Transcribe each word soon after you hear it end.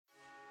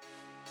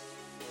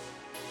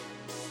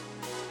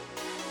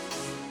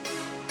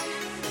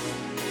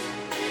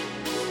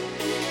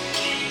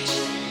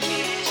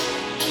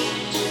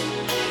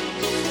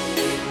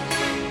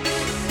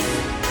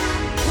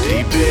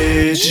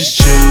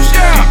bitches choose.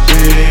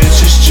 These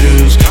bitches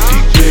choose.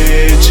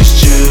 These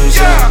bitches choose.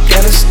 I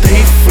gotta stay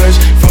fresh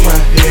from my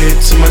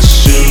head to my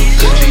shoes.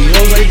 Cause these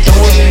hoes ain't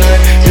doing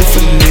nothing if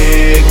a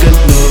nigga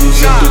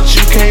losing. But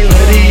you can't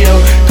let it yo,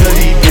 cause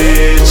these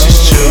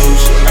bitches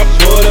choose. I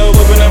pulled up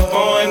whipping up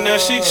on,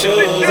 now she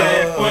choosing.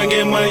 Wanna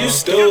get money, you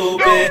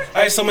stupid.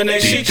 Ice on my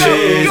neck, she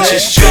choosing.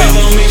 Drugs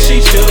on me,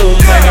 she choosing.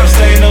 Got a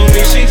stain on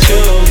me, she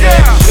choosing.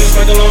 Just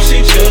sprinkle on,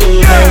 she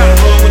choosing. Wanna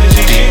roll with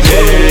the G,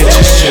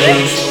 she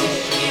choosing.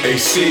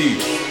 AC,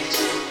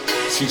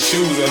 she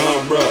choosing,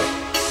 huh, bruh?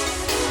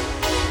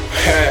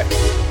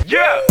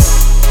 Yeah.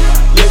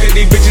 Look at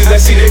these bitches, I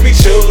see they be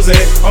choosing.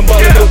 I'm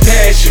ballin' no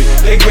past you,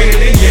 they greater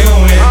than you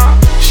and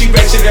she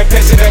ratchet that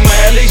pass it at my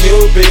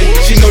alley-oop.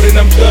 She know that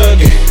I'm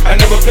thuggin', I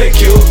never play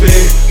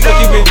Cupid.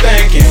 Fuck you been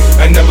thinking,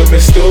 I never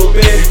been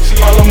stupid.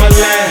 All on my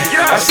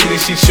line, I see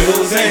that she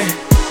choosing.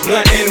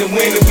 Blunt in the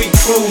wind and we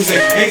cruising.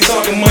 Ain't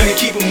talking money,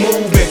 keep it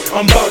moving.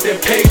 I'm bout that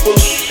paper,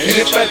 and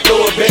if I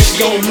throw it back, she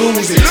gon'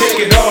 lose it.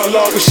 Take it all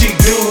off, but she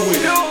do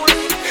it.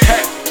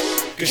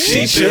 Cause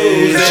she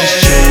choosing.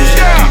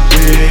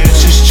 These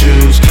bitches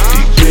choose.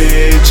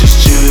 These bitches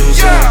choose.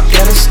 I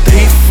gotta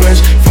stay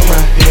fresh from my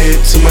head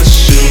to my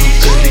shoes.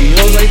 Cause these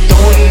hoes ain't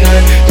doing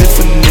nothing if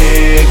a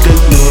nigga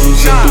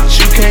losing. But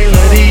you can't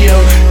let it yo,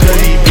 cause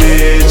these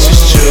bitches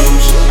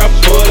choose. I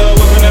pulled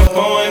up whipping up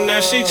on, now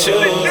she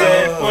choosing.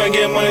 Wanna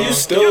get money, you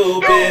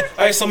stupid.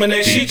 Ice on my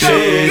neck, she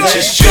choosing.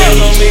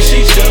 Drugs on me,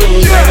 she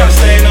choosing. Got a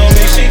stain on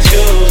me, she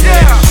choosing.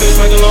 Just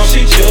sprinkle on,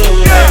 she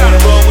choosing. Wanna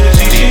roll with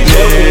the G,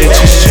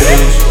 she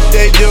choosing.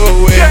 They do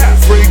it.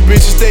 Freak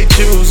bitches, they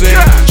choosing.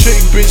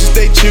 Trick bitches,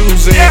 they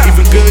choosing.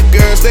 Even good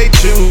girls, they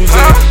choosing.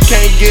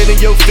 Can't get in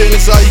your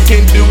feelings, all you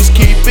can do is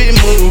keep it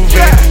moving.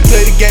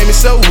 Play the game, it's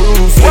so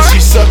ruthless. She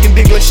sucking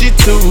dick like she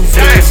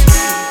toothless.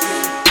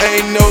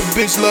 Ain't no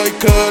bitch like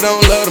her,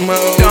 don't love them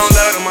hoes.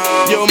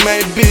 Yo,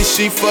 main bitch,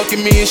 she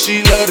fucking me and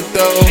she love it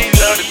though.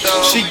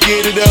 She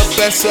get it up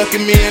by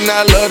sucking me and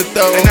I love it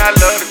though.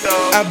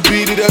 I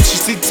beat it up,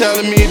 she still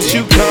telling me that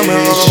you come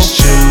home.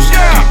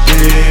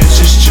 These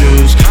bitches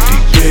choose.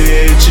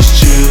 These bitches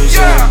choose.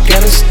 I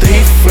gotta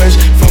stay fresh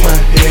from my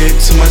head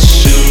to my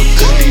shoes.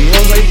 Cause these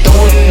hoes ain't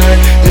doing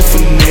nothing if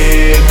a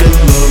nigga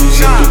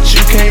losing. But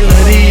you can't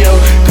let it yo,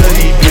 cause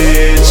these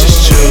bitches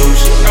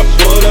choose. I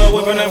pulled up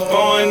whipping up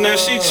on, now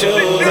she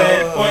choosing.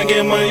 Wanna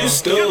get money, you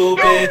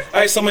stupid.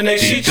 Ice on my neck,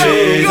 she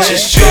choosing.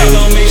 Drugs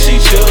on me, she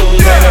choosing.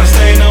 Got a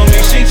stain on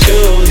me, she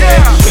choosing.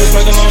 Just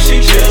sprinkle on,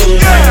 she choosing.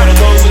 Wanna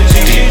roll with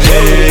the G,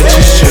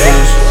 she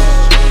choosing.